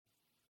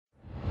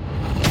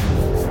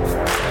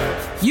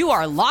You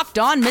are Locked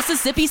On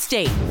Mississippi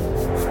State,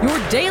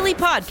 your daily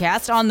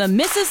podcast on the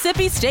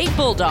Mississippi State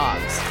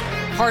Bulldogs,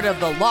 part of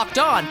the Locked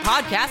On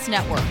Podcast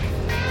Network,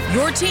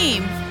 your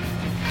team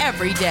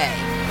every day.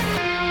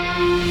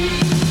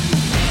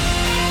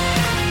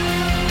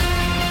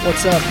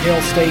 What's up,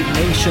 Hail State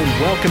Nation?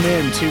 Welcome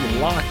in to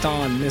Locked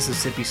On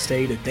Mississippi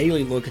State, a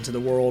daily look into the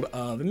world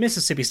of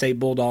Mississippi State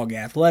Bulldog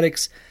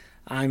athletics.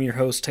 I'm your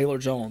host, Taylor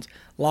Jones.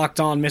 Locked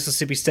On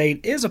Mississippi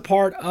State is a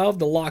part of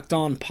the Locked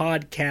On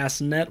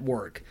Podcast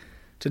Network.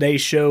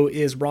 Today's show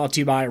is brought to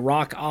you by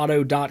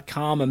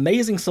RockAuto.com.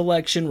 Amazing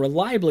selection,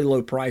 reliably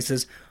low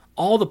prices,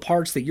 all the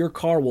parts that your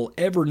car will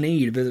ever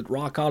need. Visit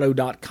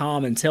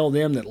RockAuto.com and tell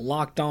them that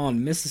Locked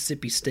On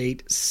Mississippi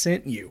State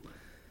sent you.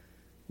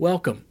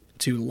 Welcome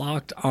to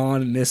Locked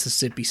On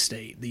Mississippi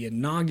State, the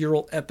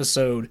inaugural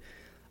episode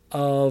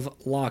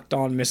of Locked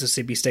On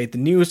Mississippi State, the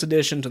newest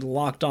addition to the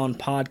Locked On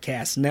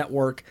Podcast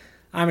Network.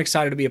 I'm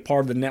excited to be a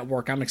part of the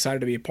network. I'm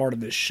excited to be a part of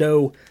this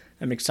show.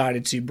 I'm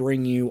excited to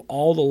bring you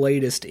all the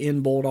latest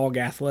in Bulldog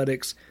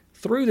athletics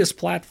through this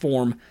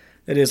platform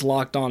that is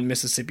Locked On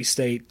Mississippi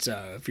State.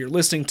 If you're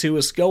listening to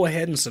us, go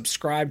ahead and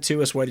subscribe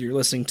to us, whether you're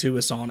listening to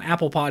us on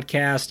Apple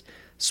Podcast,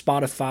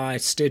 Spotify,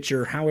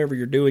 Stitcher, however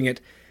you're doing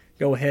it.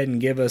 Go ahead and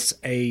give us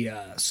a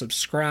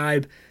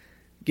subscribe.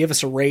 Give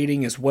us a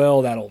rating as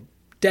well. That'll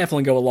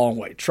definitely go a long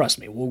way. Trust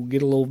me, we'll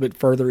get a little bit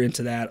further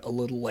into that a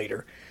little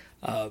later.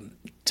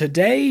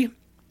 Today,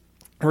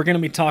 we're going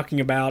to be talking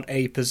about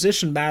a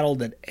position battle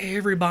that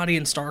everybody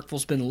in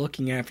Starkville's been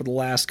looking at for the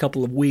last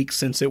couple of weeks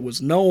since it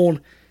was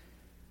known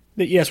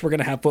that, yes, we're going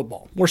to have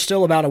football. We're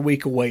still about a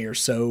week away or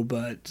so,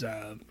 but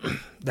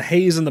the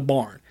hay's in the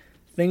barn.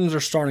 Things are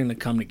starting to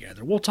come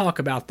together. We'll talk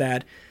about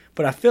that,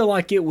 but I feel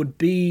like it would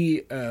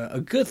be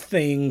a good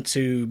thing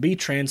to be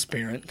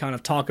transparent, kind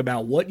of talk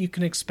about what you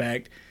can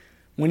expect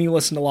when you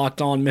listen to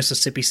Locked On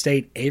Mississippi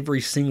State every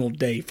single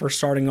day. First,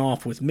 starting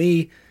off with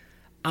me,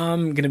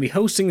 I'm going to be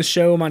hosting the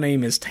show. My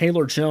name is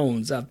Taylor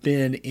Jones. I've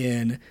been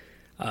in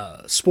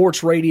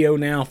sports radio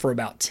now for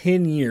about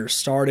 10 years.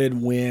 Started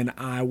when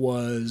I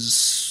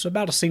was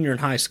about a senior in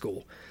high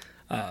school.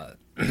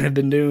 I've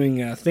been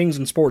doing things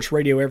in sports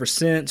radio ever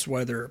since,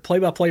 whether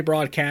play-by-play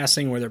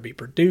broadcasting, whether it be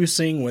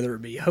producing, whether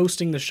it be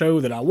hosting the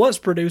show that I was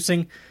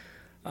producing,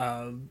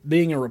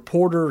 being a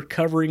reporter,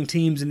 covering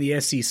teams in the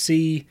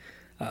SEC,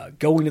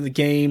 going to the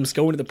games,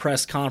 going to the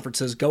press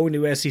conferences, going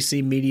to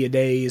SEC media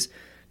days,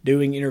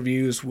 doing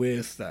interviews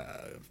with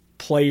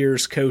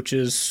players,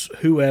 coaches,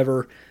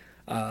 whoever.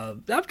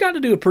 I've got to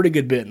do a pretty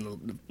good bit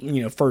in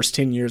the first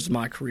 10 years of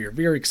my career.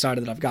 Very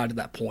excited that I've got to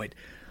that point.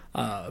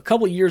 A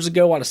couple of years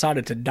ago, I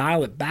decided to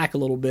dial it back a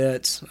little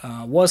bit.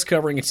 Was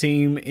covering a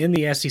team in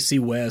the SEC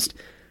West.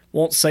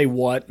 Won't say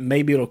what.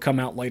 Maybe it'll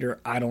come out later.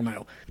 I don't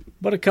know.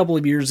 But a couple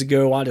of years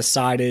ago, I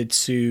decided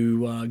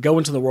to go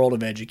into the world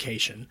of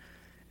education.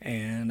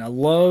 And I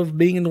love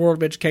being in the world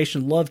of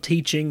education, love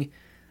teaching.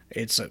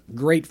 It's a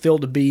great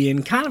field to be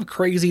in. Kind of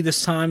crazy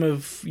this time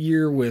of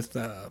year with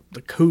the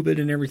COVID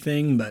and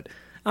everything, but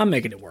I'm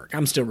making it work.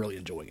 I'm still really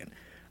enjoying it.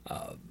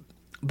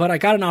 But I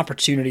got an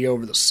opportunity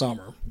over the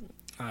summer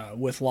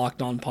with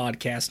Locked On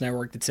Podcast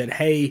Network that said,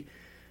 hey,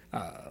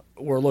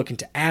 we're looking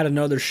to add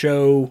another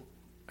show.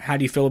 How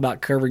do you feel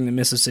about covering the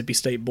Mississippi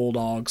State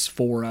Bulldogs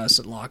for us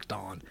at Locked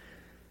On?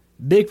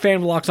 Big fan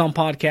of the Locked On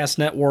Podcast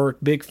Network,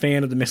 big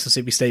fan of the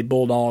Mississippi State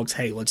Bulldogs.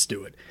 Hey, let's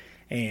do it.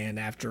 And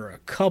after a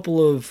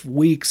couple of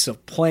weeks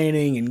of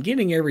planning and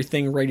getting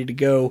everything ready to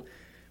go,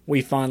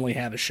 we finally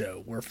have a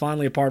show. We're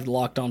finally a part of the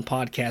Locked On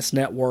Podcast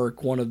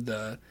Network, one of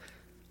the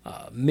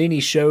many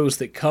shows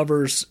that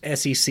covers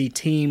SEC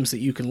teams that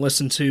you can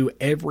listen to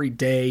every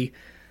day.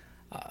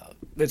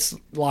 It's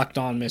Locked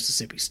On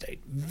Mississippi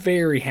State.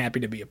 Very happy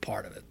to be a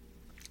part of it.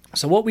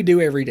 So what we do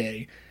every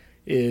day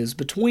is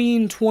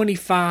between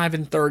 25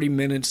 and 30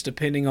 minutes,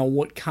 depending on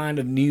what kind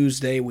of news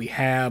day we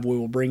have. We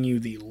will bring you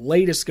the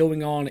latest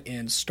going on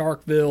in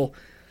Starkville,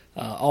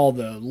 all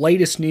the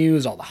latest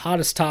news, all the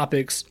hottest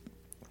topics.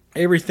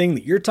 Everything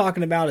that you're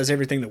talking about is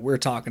everything that we're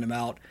talking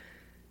about,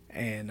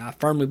 and I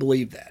firmly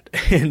believe that.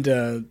 And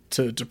to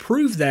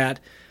prove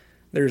that,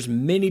 there's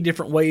many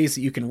different ways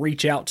that you can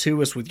reach out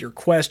to us with your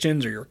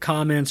questions or your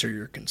comments or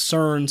your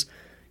concerns.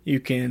 You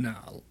can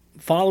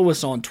follow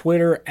us on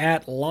Twitter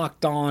at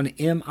Locked On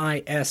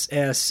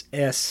MISSST,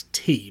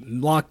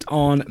 Locked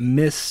On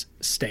Miss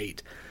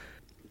State.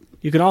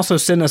 You can also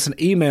send us an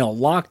email,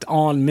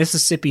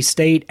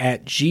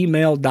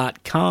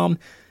 lockedonmississippistate@gmail.com.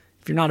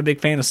 If you're not a big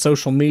fan of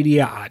social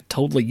media, I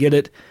totally get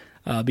it.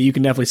 But you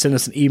can definitely send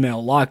us an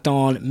email,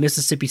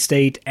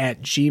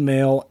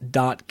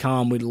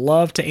 lockedonmississippistate@gmail.com. We'd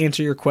love to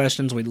answer your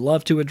questions. We'd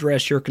love to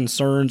address your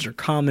concerns or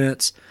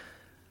comments.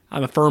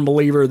 I'm a firm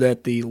believer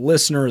that the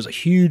listener is a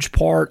huge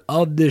part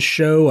of this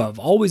show. I've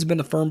always been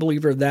a firm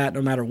believer of that,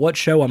 no matter what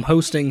show I'm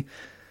hosting,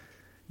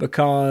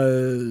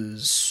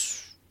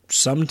 because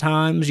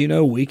sometimes,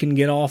 we can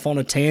get off on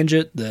a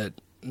tangent that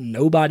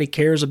nobody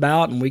cares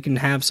about, and we can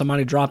have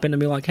somebody drop into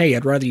me like, hey,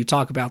 I'd rather you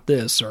talk about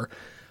this, or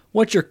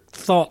what's your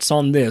thoughts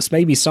on this?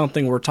 Maybe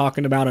something we're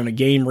talking about in a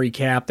game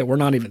recap that we're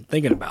not even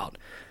thinking about.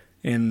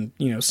 And,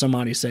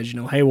 somebody says,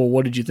 hey, well,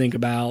 what did you think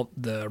about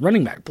the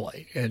running back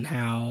play and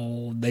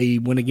how they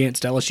went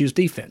against LSU's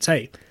defense?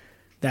 Hey,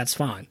 that's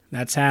fine.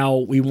 That's how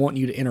we want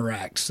you to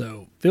interact.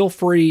 So feel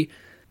free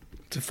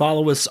to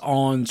follow us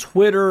on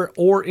Twitter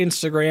or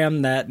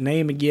Instagram. That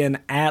name again,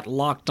 at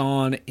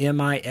LockedOn,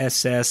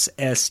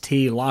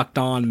 MISSST,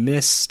 LockedOn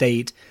Miss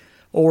State,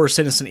 or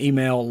send us an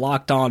email,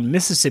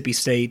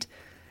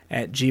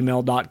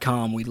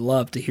 LockedOnMississippiState@gmail.com. We'd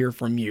love to hear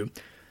from you.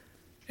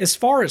 As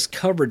far as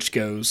coverage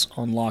goes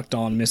on Locked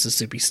On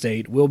Mississippi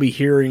State, we'll be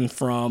hearing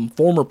from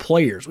former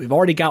players. We've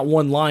already got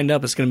one lined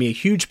up. It's going to be a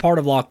huge part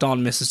of Locked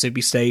On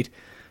Mississippi State,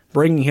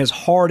 bringing his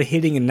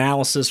hard-hitting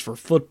analysis for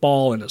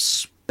football and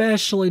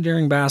especially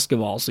during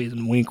basketball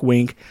season. Wink,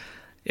 wink,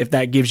 if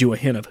that gives you a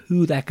hint of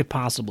who that could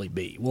possibly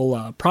be.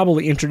 We'll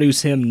probably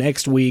introduce him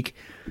next week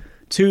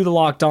to the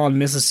Locked On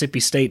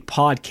Mississippi State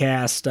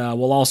podcast.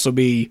 We'll also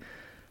be,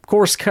 of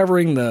course,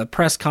 covering the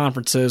press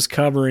conferences,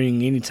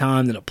 covering any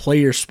time that a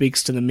player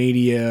speaks to the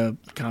media,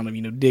 kind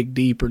of, dig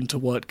deeper into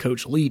what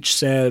Coach Leach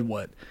said,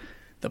 what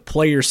the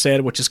player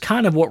said, which is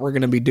kind of what we're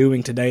going to be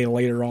doing today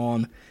later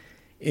on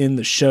in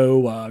the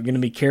show. Going to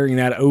be carrying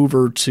that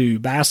over to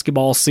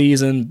basketball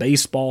season,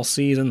 baseball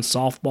season,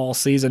 softball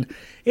season.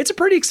 It's a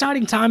pretty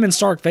exciting time in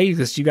Stark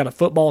Vegas. You got a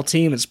football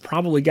team that's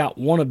probably got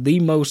one of the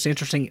most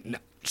interesting,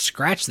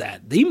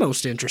 the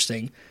most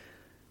interesting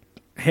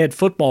head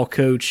football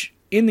coach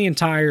in the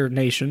entire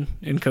nation,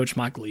 in Coach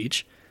Mike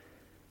Leach.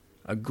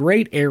 A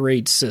great air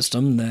raid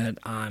system that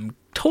I'm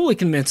totally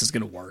convinced is going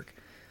to work.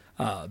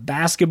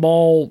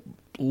 Basketball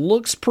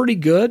looks pretty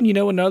good.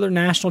 Another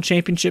national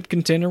championship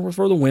contender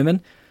for the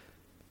women.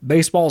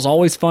 Baseball is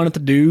always fun at the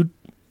Dude.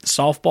 The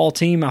softball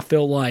team, I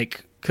feel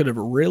like, could have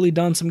really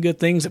done some good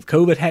things if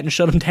COVID hadn't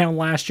shut them down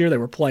last year. They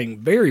were playing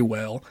very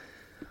well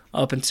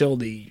up until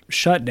the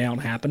shutdown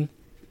happened.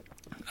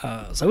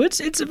 So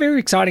it's a very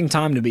exciting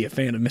time to be a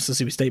fan of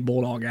Mississippi State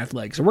Bulldog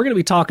athletics. So we're going to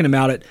be talking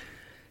about it.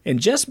 And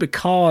just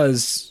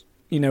because,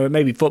 it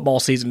may be football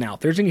season now,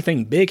 if there's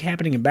anything big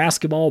happening in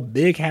basketball,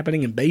 big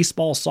happening in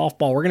baseball,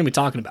 softball, we're going to be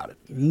talking about it.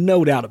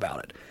 No doubt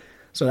about it.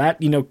 So that,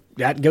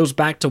 that goes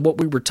back to what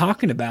we were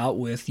talking about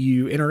with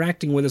you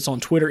interacting with us on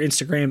Twitter,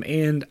 Instagram,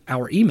 and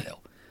our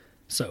email.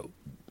 So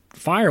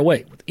fire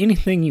away with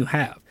anything you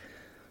have.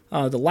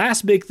 The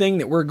last big thing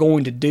that we're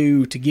going to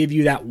do to give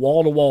you that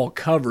wall-to-wall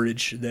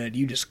coverage that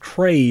you just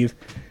crave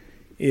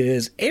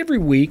is every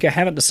week. I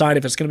haven't decided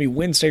if it's going to be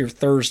Wednesday or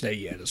Thursday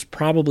yet. It's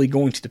probably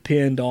going to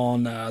depend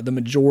on the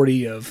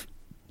majority of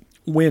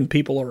when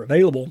people are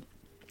available.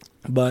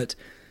 But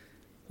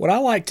what I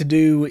like to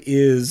do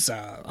is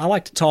I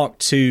like to talk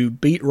to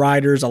beat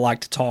writers. I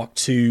like to talk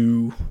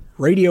to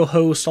radio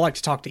hosts. I like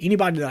to talk to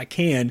anybody that I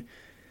can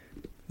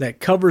that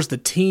covers the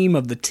team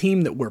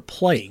that we're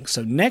playing.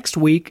 So next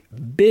week,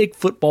 big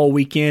football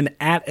weekend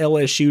at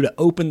LSU to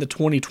open the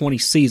 2020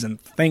 season.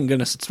 Thank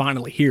goodness it's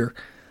finally here.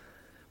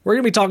 We're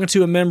going to be talking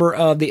to a member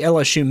of the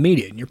LSU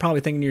media, and you're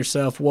probably thinking to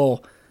yourself,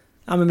 well,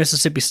 I'm a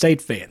Mississippi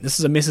State fan. This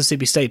is a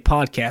Mississippi State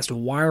podcast.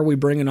 Why are we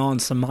bringing on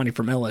somebody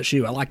from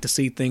LSU? I like to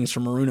see things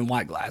from maroon and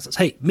white glasses.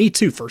 Hey, me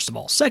too, first of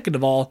all. Second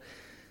of all,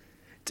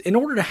 in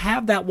order to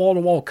have that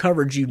wall-to-wall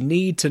coverage, you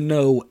need to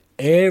know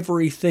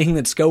everything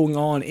that's going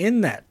on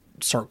in that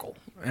circle.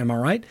 Am I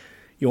right?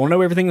 You want to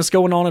know everything that's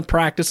going on in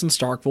practice in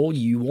Starkville.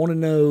 You want to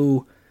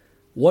know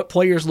what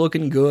player's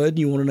looking good.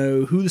 You want to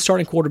know who the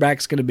starting quarterback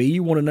is going to be.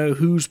 You want to know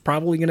who's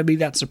probably going to be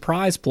that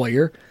surprise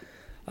player.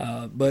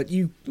 But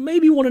you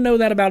maybe want to know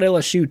that about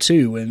LSU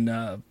too.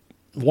 And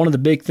one of the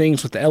big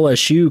things with the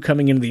LSU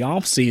coming into the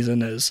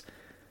offseason is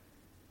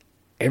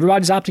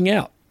everybody's opting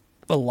out.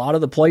 A lot of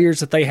the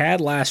players that they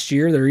had last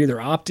year, they're either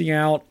opting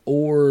out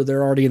or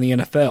they're already in the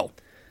NFL.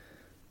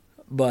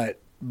 But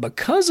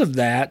because of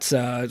that,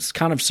 it's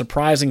kind of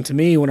surprising to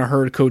me when I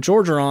heard Coach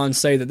Orgeron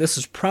say that this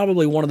is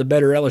probably one of the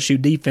better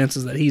LSU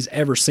defenses that he's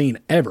ever seen,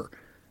 or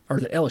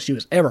that LSU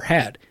has ever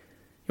had.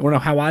 You want to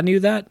know how I knew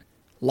that?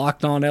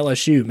 Locked On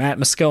LSU, Matt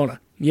Moscona.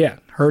 Yeah,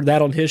 heard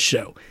that on his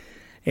show.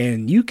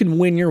 And you can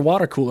win your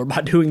water cooler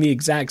by doing the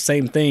exact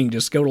same thing.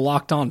 Just go to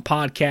Locked On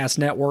Podcast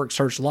Network,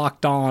 search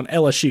Locked On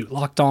LSU,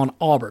 Locked On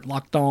Auburn,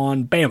 Locked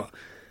On Bama.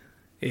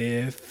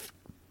 If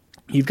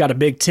you've got a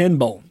Big Ten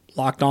bowl,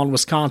 Locked On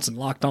Wisconsin,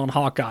 Locked On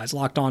Hawkeyes,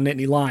 Locked On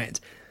Nittany Lions.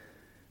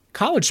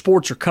 College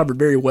sports are covered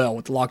very well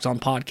with the Locked On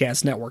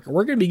Podcast Network. And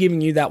we're going to be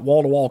giving you that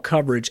wall-to-wall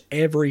coverage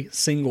every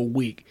single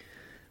week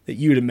that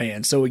you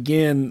demand. So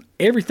again,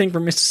 everything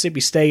from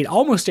Mississippi State,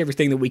 almost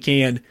everything that we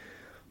can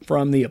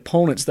from the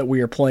opponents that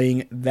we are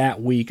playing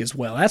that week as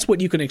well. That's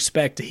what you can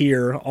expect to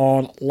hear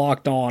on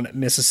Locked On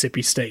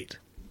Mississippi State.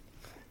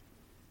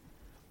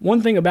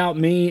 One thing about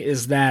me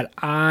is that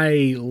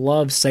I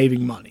love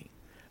saving money.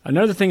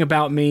 Another thing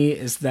about me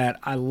is that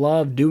I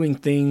love doing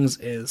things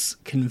as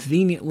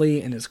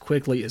conveniently and as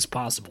quickly as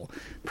possible.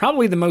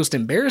 Probably the most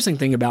embarrassing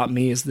thing about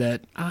me is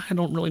that I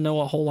don't really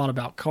know a whole lot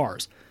about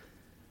cars.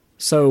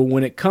 So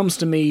when it comes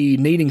to me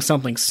needing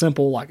something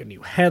simple like a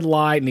new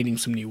headlight, needing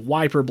some new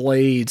wiper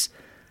blades,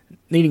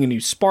 needing a new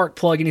spark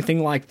plug,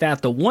 anything like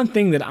that, the one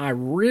thing that I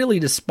really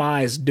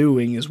despise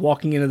doing is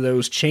walking into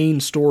those chain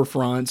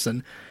storefronts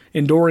and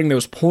enduring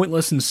those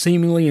pointless and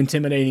seemingly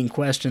intimidating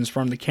questions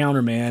from the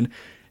counterman,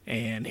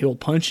 and he'll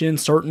punch in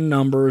certain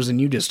numbers, and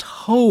you just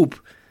hope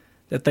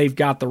that they've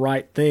got the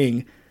right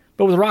thing.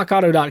 But with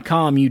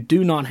RockAuto.com, you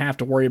do not have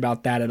to worry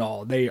about that at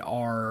all. They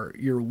are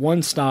your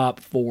one-stop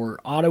for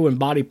auto and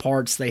body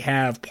parts. They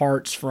have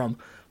parts from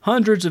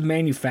hundreds of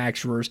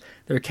manufacturers.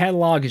 Their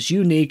catalog is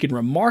unique and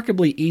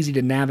remarkably easy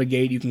to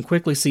navigate. You can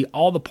quickly see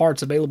all the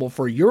parts available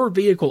for your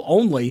vehicle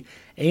only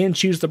and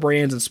choose the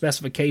brands and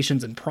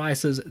specifications and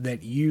prices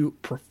that you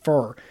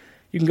prefer.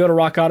 You can go to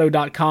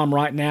rockauto.com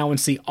right now and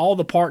see all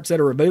the parts that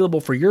are available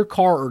for your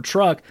car or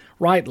truck.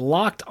 Right,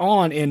 Locked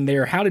On in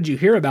there How Did You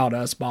Hear About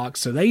Us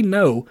box, so they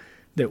know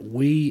that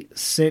we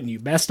sent you.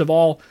 Best of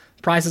all,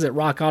 prices at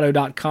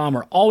rockauto.com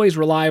are always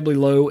reliably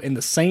low, and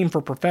the same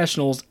for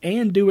professionals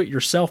and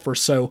do-it-yourselfers,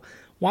 so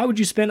why would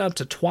you spend up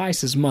to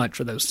twice as much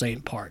for those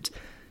same parts?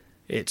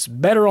 It's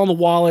better on the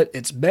wallet,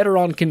 it's better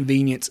on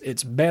convenience,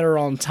 it's better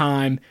on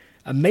time.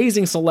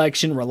 Amazing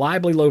selection,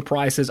 reliably low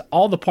prices,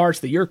 all the parts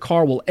that your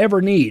car will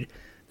ever need.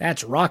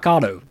 That's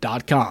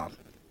rockauto.com.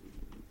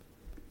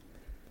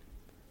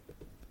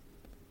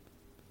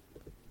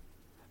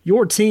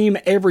 Your team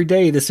every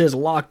day. This is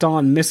Locked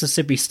On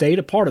Mississippi State,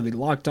 a part of the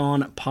Locked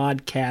On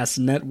Podcast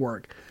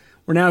Network.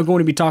 We're now going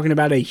to be talking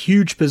about a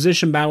huge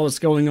position battle that's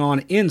going on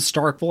in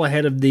Starkville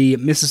ahead of the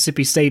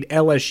Mississippi State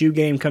LSU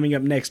game coming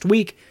up next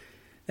week.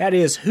 That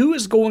is, who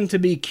is going to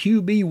be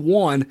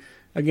QB1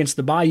 against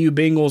the Bayou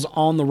Bengals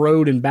on the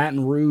road in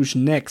Baton Rouge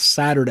next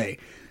Saturday?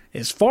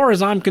 As far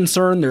as I'm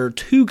concerned, there are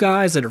two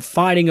guys that are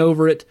fighting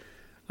over it,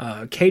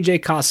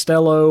 KJ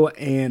Costello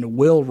and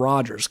Will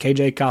Rogers.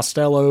 KJ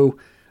Costello,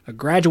 a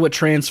graduate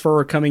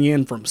transfer coming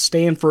in from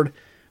Stanford,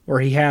 where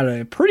he had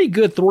a pretty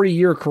good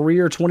 3-year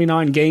career.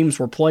 29 games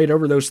were played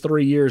over those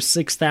 3 years,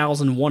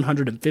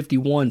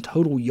 6,151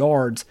 total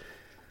yards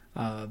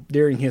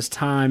during his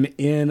time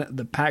in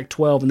the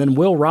Pac-12. And then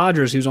Will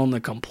Rogers, who's on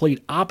the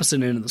complete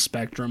opposite end of the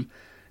spectrum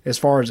as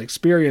far as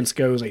experience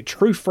goes, a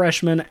true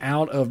freshman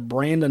out of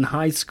Brandon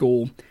High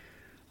School.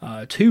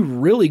 Two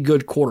really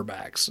good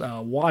quarterbacks.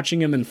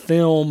 Watching him in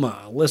film,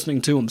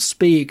 listening to him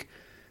speak,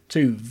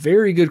 two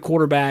very good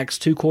quarterbacks,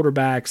 two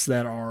quarterbacks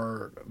that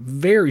are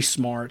very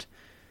smart.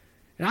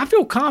 And I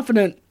feel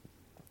confident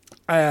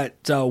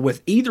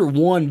with either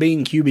one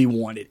being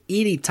QB1 at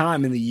any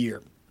time in the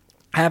year.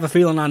 I have a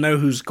feeling I know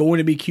who's going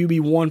to be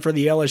QB1 for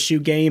the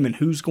LSU game and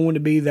who's going to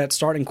be that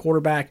starting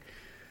quarterback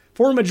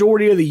for a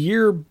majority of the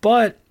year.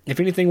 But if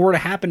anything were to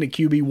happen to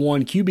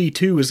QB1,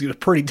 QB2 is a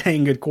pretty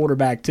dang good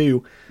quarterback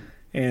too.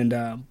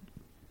 And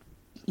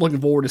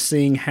looking forward to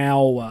seeing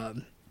how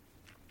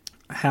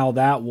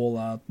that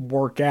will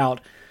work out.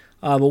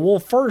 But we'll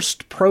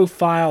first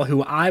profile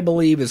who I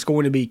believe is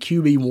going to be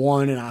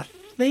QB1, and I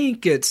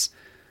think it's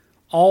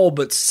all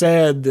but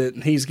said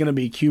that he's going to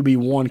be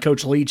QB1.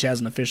 Coach Leach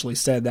hasn't officially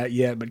said that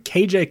yet, but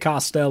KJ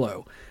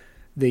Costello,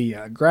 the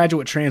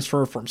graduate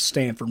transfer from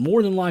Stanford,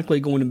 more than likely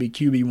going to be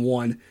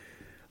QB1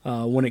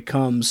 when it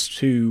comes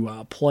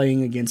to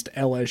playing against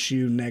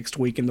LSU next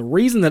week. And the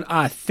reason that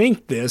I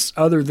think this,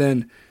 other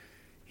than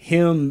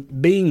him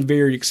being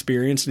very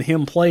experienced and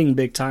him playing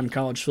big-time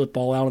college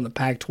football out in the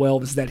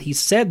Pac-12, is that he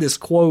said this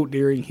quote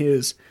during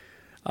his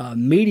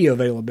media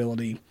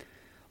availability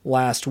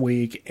last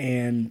week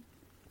and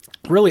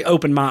really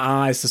opened my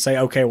eyes to say,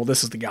 okay, well,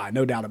 this is the guy,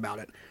 no doubt about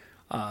it.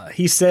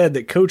 He said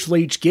that Coach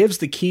Leach gives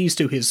the keys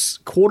to his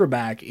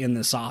quarterback in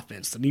this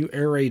offense, the new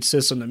air raid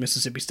system that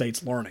Mississippi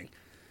State's learning.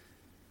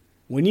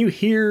 When you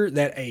hear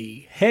that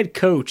a head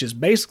coach is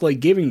basically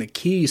giving the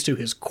keys to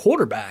his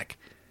quarterback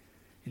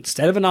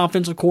instead of an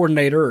offensive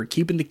coordinator or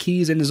keeping the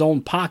keys in his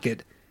own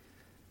pocket,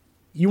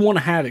 you want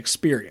to have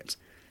experience.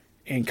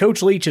 And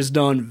Coach Leach has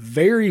done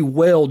very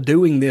well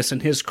doing this in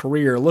his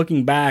career,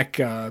 looking back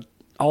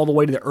all the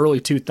way to the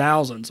early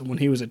 2000s when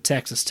he was at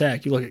Texas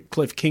Tech. You look at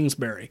Cliff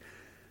Kingsbury,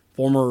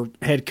 former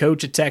head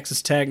coach at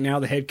Texas Tech, now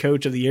the head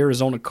coach of the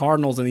Arizona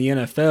Cardinals in the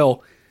NFL.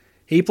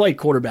 He played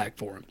quarterback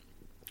for him.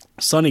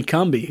 Sonny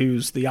Cumbie,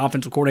 who's the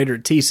offensive coordinator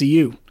at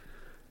TCU,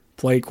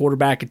 played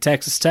quarterback at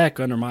Texas Tech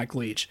under Mike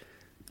Leach.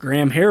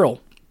 Graham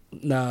Harrell,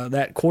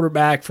 that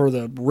quarterback for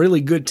the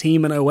really good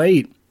team in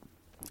 2008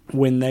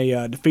 when they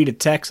defeated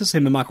Texas,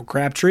 him and Michael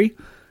Crabtree,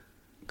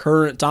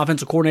 current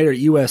offensive coordinator at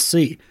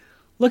USC.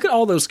 Look at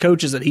all those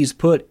coaches that he's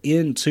put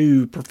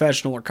into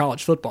professional or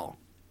college football.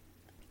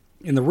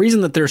 And the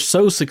reason that they're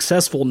so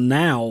successful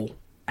now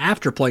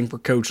after playing for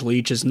Coach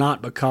Leach is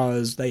not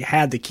because they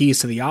had the keys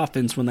to the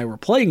offense when they were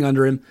playing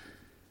under him,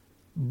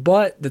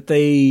 but that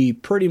they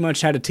pretty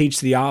much had to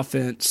teach the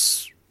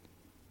offense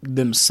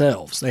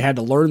themselves. They had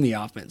to learn the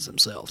offense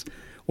themselves,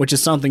 which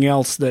is something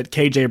else that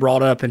KJ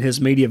brought up in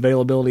his media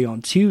availability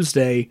on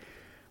Tuesday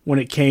when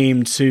it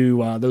came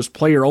to those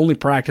player-only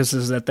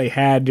practices that they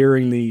had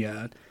during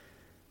the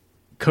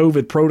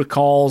COVID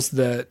protocols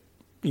that,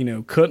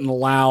 couldn't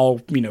allow,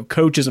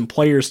 coaches and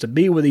players to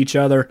be with each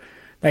other.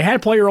 They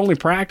had player-only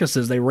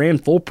practices. They ran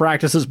full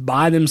practices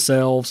by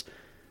themselves.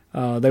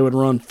 They would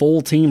run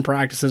full team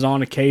practices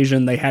on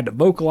occasion. They had to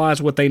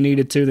vocalize what they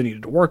needed to. They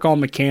needed to work on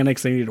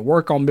mechanics. They needed to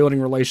work on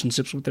building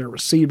relationships with their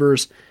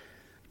receivers.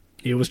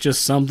 It was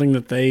just something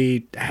that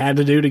they had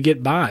to do to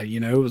get by. You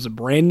know, it was a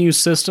brand new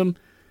system.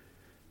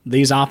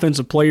 These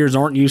offensive players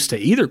aren't used to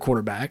either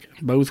quarterback.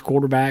 Both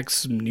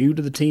quarterbacks new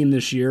to the team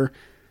this year.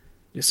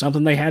 It's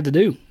something they had to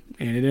do,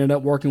 and it ended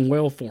up working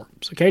well for them.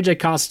 So KJ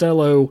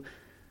Costello,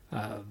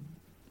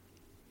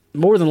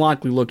 more than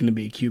likely looking to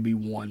be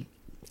QB1.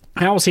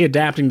 How is he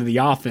adapting to the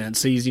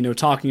offense? He's,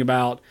 talking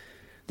about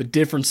the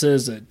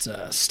differences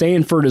at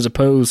Stanford as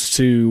opposed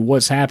to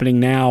what's happening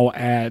now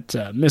at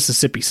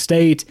Mississippi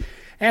State.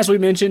 As we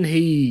mentioned,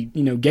 he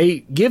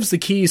gives the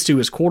keys to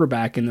his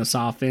quarterback in this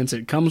offense.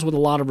 It comes with a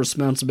lot of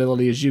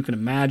responsibility, as you can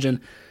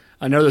imagine.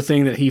 Another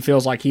thing that he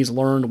feels like he's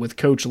learned with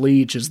Coach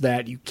Leach is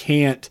that you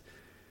can't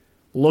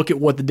look at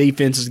what the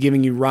defense is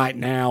giving you right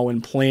now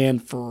and plan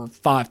for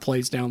 5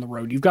 plays down the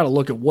road. You've got to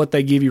look at what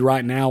they give you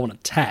right now and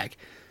attack.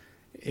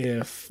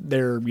 If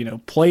they're,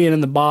 playing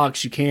in the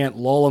box, you can't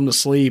lull them to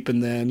sleep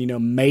and then,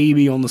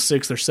 maybe on the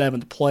 6th or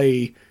 7th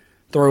play,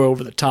 throw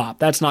over the top.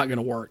 That's not going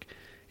to work.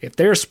 If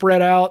they're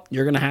spread out,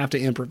 you're going to have to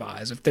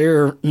improvise. If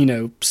they're,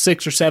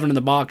 6 or 7 in the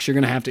box, you're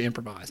going to have to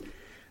improvise.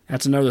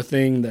 That's another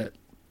thing that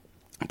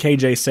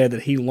KJ said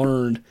that he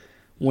learned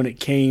when it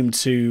came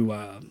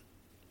to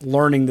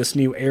learning this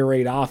new air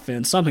raid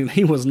offense, something that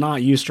he was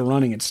not used to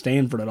running at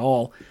Stanford at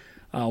all.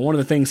 One of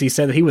the things he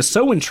said that he was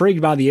so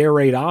intrigued by the air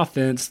raid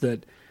offense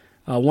that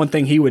one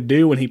thing he would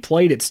do when he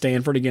played at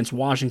Stanford against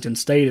Washington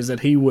State is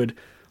that he would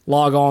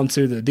log on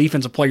to the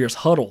defensive players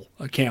huddle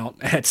account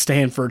at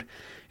Stanford,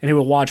 and he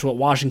would watch what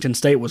Washington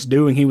State was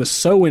doing. He was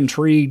so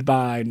intrigued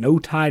by no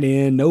tight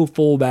end, no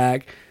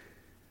fullback,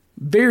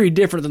 very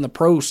different than the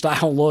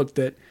pro-style look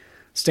that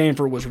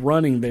Stanford was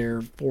running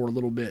there for a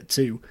little bit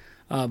too.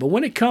 But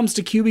when it comes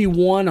to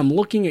QB1, I'm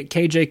looking at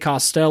KJ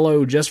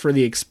Costello just for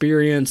the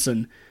experience,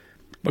 and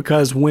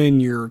because when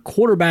your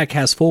quarterback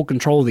has full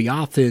control of the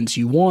offense,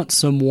 you want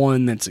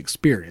someone that's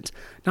experienced.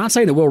 Not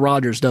saying that Will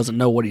Rogers doesn't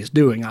know what he's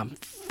doing. I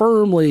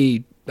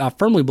firmly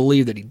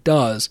believe that he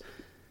does.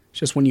 It's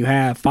just when you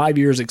have 5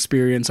 years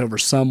experience over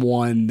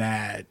someone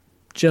that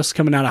just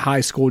coming out of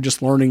high school,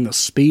 just learning the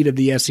speed of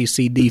the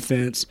SEC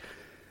defense,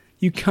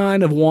 you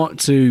kind of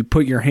want to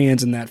put your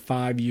hands in that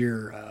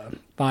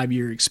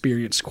 5-year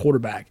experienced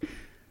quarterback.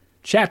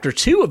 Chapter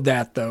 2 of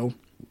that, though,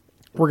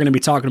 we're going to be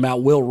talking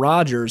about Will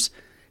Rogers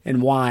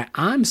and why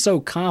I'm so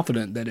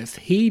confident that if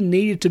he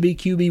needed to be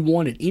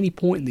QB1 at any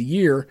point in the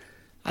year,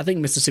 I think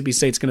Mississippi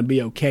State's going to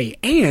be okay.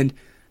 And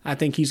I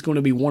think he's going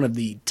to be one of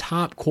the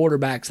top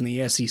quarterbacks in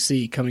the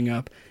SEC coming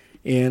up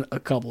in a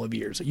couple of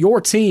years. Your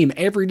team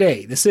every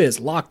day. This is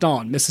Locked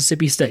On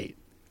Mississippi State.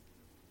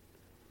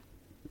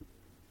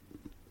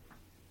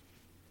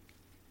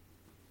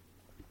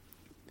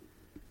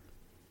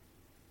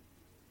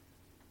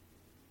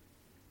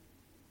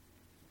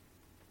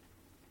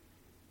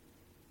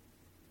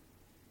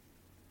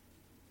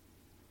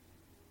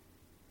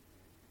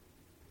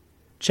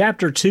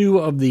 Chapter 2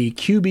 of the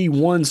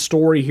QB1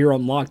 story here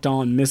on Locked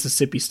On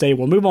Mississippi State.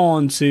 We'll move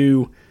on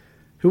to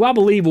who I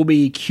believe will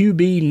be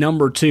QB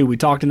number 2. We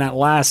talked in that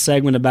last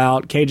segment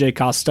about KJ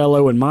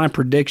Costello and my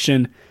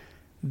prediction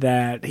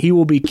that he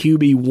will be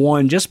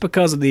QB1 just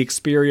because of the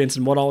experience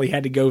and what all he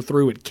had to go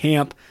through at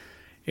camp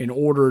in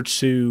order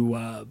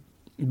to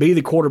be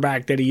the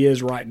quarterback that he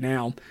is right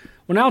now.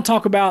 We'll now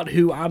talk about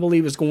who I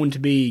believe is going to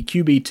be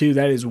QB2.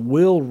 That is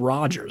Will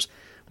Rogers.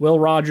 Will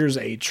Rogers,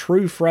 a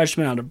true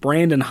freshman out of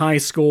Brandon High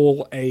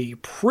School, a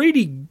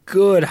pretty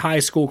good high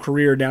school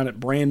career down at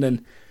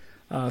Brandon,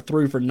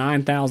 threw for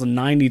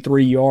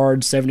 9,093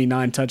 yards,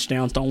 79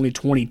 touchdowns to only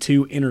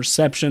 22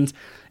 interceptions.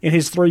 In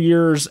his 3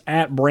 years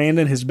at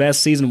Brandon, his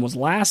best season was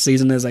last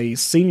season as a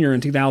senior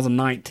in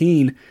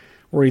 2019,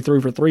 where he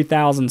threw for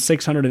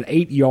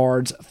 3,608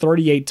 yards,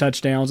 38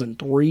 touchdowns, and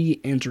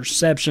 3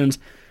 interceptions.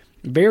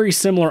 Very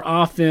similar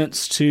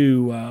offense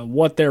to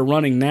what they're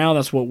running now.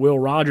 That's what Will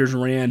Rogers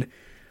ran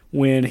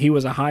when he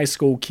was a high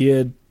school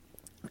kid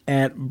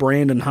at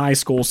Brandon High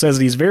School. Says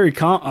that he's very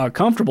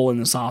comfortable in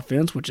this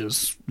offense, which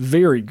is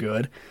very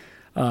good.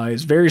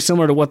 It's very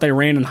similar to what they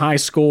ran in high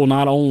school,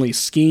 not only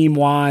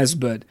scheme-wise,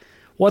 but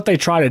what they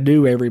try to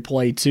do every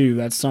play, too.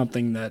 That's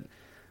something that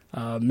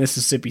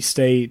Mississippi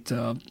State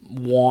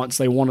wants.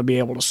 They want to be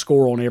able to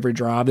score on every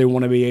drive. They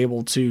want to be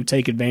able to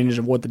take advantage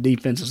of what the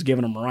defense is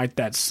giving them right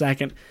that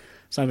second,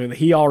 something that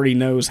he already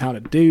knows how to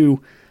do.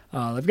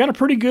 They've got a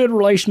pretty good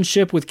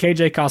relationship with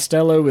KJ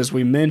Costello, as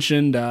we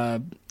mentioned.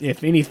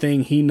 If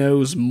anything, he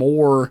knows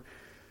more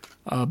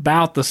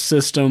about the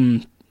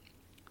system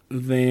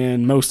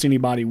than most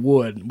anybody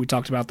would. We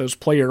talked about those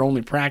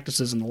player-only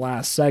practices in the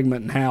last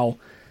segment and how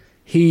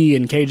he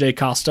and KJ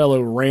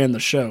Costello ran the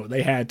show.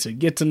 They had to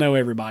get to know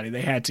everybody.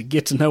 They had to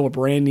get to know a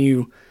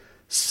brand-new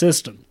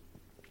system.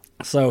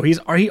 So he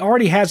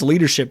already has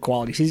leadership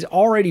qualities. He's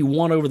already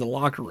won over the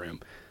locker room.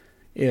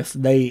 If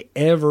they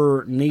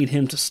ever need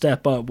him to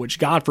step up, which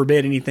God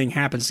forbid anything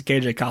happens to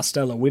KJ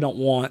Costello, we don't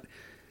want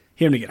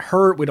him to get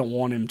hurt. We don't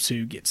want him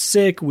to get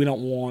sick. We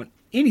don't want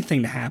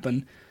anything to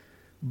happen.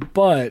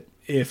 But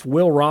if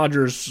Will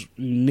Rogers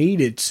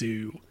needed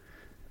to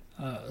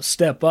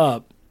step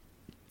up,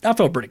 I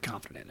felt pretty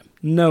confident in him.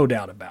 No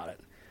doubt about it.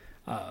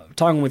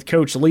 Talking with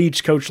Coach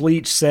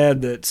Leach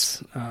said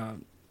that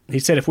he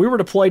said if we were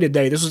to play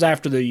today, this was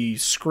after the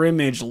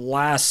scrimmage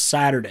last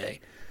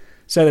Saturday,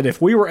 said that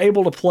if we were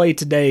able to play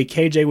today,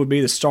 KJ would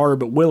be the starter,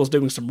 but Will is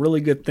doing some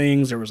really good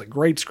things. There was a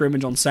great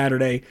scrimmage on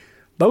Saturday.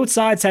 Both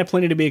sides had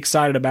plenty to be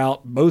excited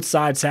about. Both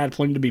sides had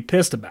plenty to be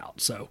pissed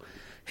about. So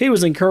he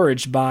was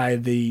encouraged by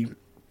the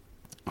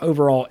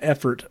overall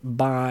effort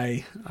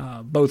by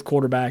both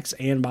quarterbacks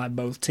and by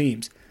both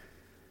teams.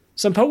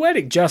 Some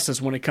poetic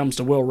justice when it comes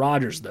to Will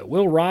Rogers, though.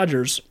 Will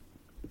Rogers,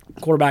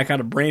 quarterback out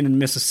of Brandon,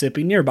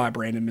 Mississippi, nearby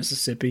Brandon,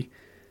 Mississippi.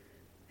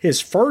 His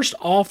first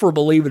offer,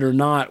 believe it or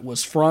not,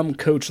 was from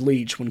Coach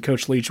Leach when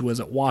Coach Leach was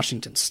at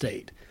Washington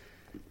State.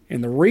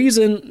 And the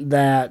reason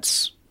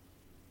that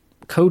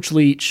Coach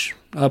Leach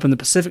up in the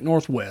Pacific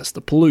Northwest,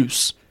 the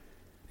Palouse,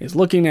 is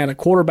looking at a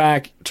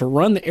quarterback to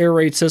run the air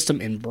raid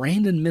system in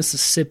Brandon,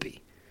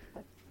 Mississippi.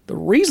 The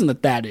reason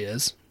that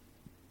is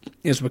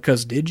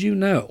because did you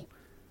know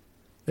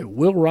that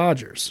Will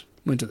Rogers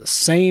went to the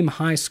same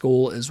high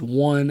school as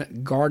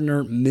one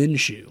Gardner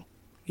Minshew?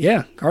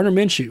 Yeah, Gardner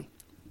Minshew.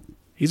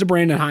 He's a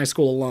Brandon High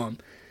School alum.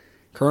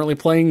 Currently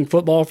playing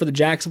football for the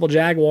Jacksonville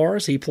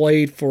Jaguars. He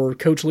played for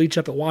Coach Leach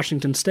up at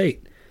Washington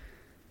State.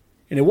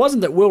 And it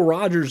wasn't that Will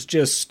Rogers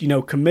just,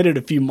 committed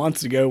a few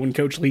months ago when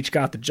Coach Leach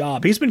got the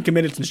job. He's been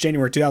committed since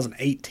January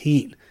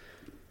 2018.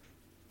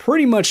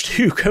 Pretty much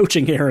 2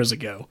 coaching eras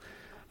ago.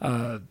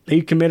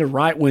 He committed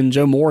right when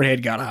Joe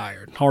Moorhead got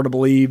hired. Hard to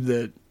believe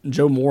that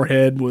Joe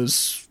Moorhead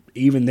was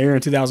even there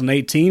in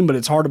 2018, but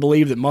it's hard to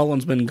believe that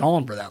Mullen's been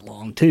gone for that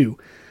long, too.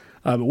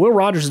 But Will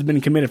Rogers has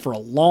been committed for a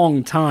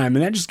long time,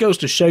 and that just goes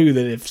to show you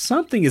that if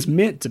something is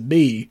meant to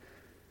be,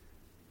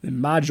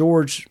 then by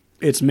George,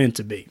 it's meant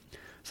to be.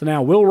 So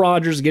now Will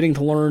Rogers getting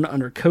to learn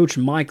under Coach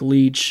Mike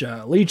Leach.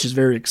 Leach is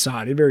very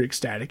excited, very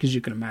ecstatic, as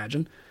you can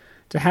imagine,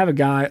 to have a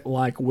guy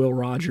like Will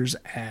Rogers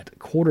at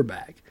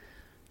quarterback.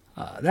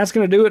 That's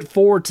going to do it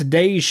for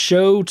today's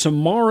show.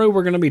 Tomorrow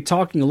we're going to be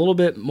talking a little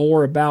bit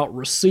more about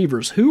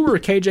receivers. Who are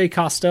KJ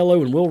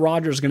Costello and Will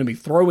Rogers going to be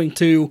throwing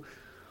to?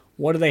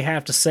 What do they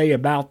have to say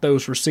about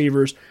those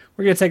receivers?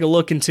 We're going to take a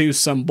look into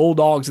some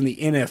Bulldogs in the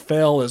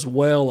NFL as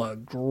well. A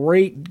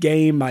great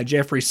game by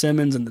Jeffrey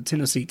Simmons and the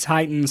Tennessee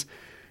Titans.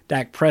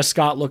 Dak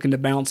Prescott looking to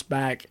bounce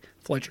back.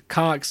 Fletcher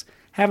Cox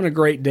having a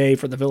great day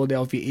for the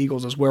Philadelphia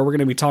Eagles as well. We're going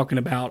to be talking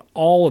about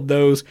all of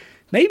those.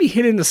 Maybe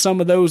hit into some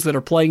of those that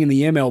are playing in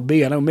the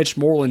MLB. I know Mitch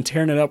Moreland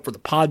tearing it up for the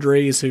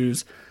Padres,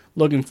 who's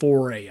looking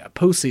for a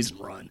postseason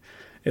run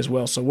as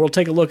well. So we'll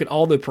take a look at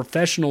all the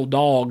professional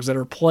dogs that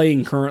are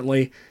playing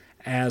currently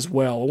as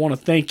well. I want to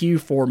thank you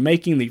for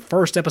making the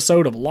first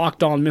episode of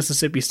Locked On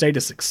Mississippi State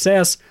a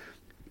success.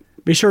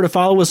 Be sure to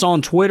follow us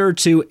on Twitter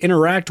to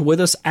interact with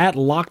us at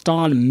Locked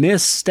On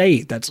Miss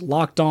State. That's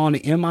Locked On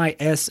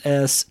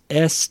MISSST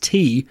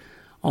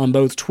on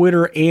both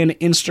Twitter and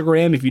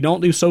Instagram. If you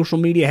don't do social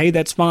media, hey,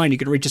 that's fine. You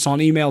can reach us on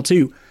email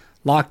too,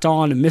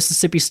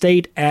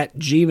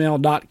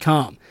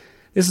 lockedonmississippistate@gmail.com.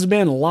 This has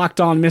been Locked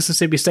On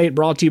Mississippi State,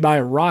 brought to you by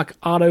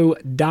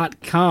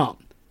rockauto.com.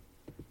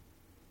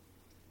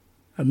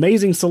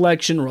 Amazing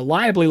selection,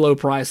 reliably low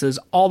prices,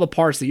 all the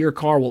parts that your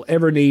car will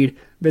ever need.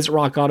 Visit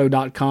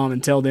rockauto.com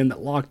and tell them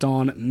that Locked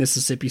On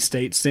Mississippi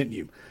State sent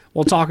you.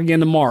 We'll talk again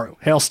tomorrow.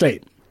 Hail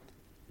State.